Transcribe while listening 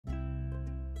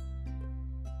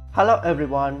Hello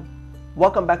everyone,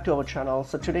 welcome back to our channel.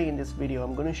 So today in this video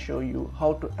I'm going to show you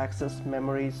how to access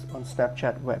memories on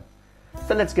Snapchat web.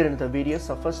 So let's get into the video.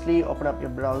 So firstly, open up your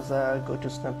browser, go to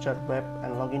Snapchat web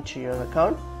and log into your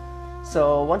account.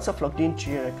 So once I've logged into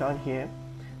your account here,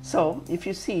 so if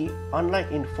you see,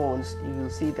 unlike in phones, you will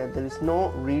see that there is no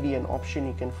really an option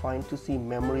you can find to see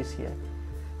memories here.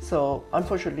 So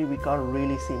unfortunately we can't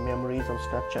really see memories on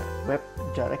Snapchat web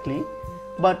directly,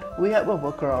 but we have a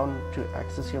workaround to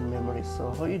access your memories. So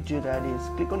how you do that is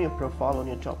click on your profile on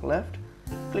your top left,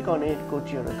 click on it, go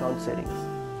to your account settings.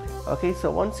 Okay, so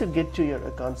once you get to your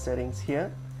account settings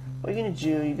here, what you're going to do,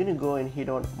 you're going to go and hit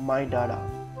on my data.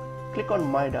 Click on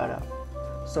my data.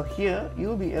 So here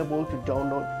you'll be able to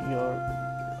download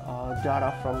your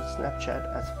data from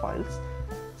Snapchat as files,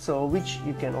 so which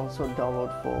you can also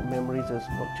download for memories as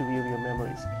well, to view your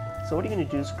memories. So what you're going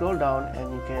to do is scroll down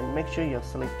and you can make sure you have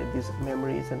selected these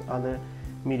memories and other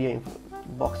media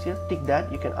box here. Tick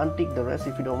that. You can untick the rest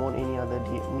if you don't want any other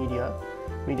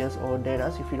medias or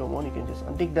data. If you don't want, you can just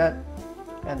untick that,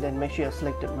 and then make sure you have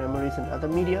selected memories and other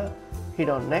media. Hit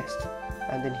on next,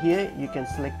 and then here you can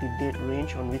select the date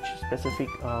range on which specific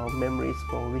memories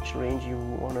or which range you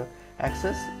want to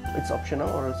access. It's optional,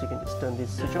 or else you can just turn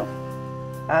this switch off.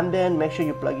 And then make sure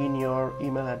you plug in your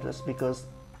email address, because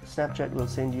Snapchat will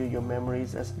send you your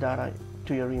memories as data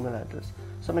to your email address.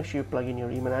 So make sure you plug in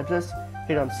your email address,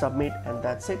 hit on submit, and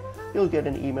that's it. You'll get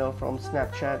an email from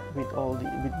Snapchat with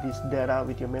this data,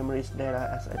 with your memories data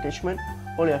as attachment.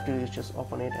 All you have to do is just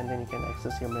open it, and then you can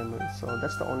access your memories. So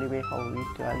that's the only way how we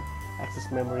can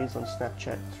access memories on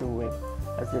Snapchat through web,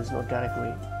 as there is no direct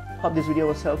way. Hope this video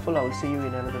was helpful. I will see you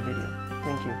in another video.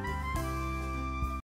 Thank you.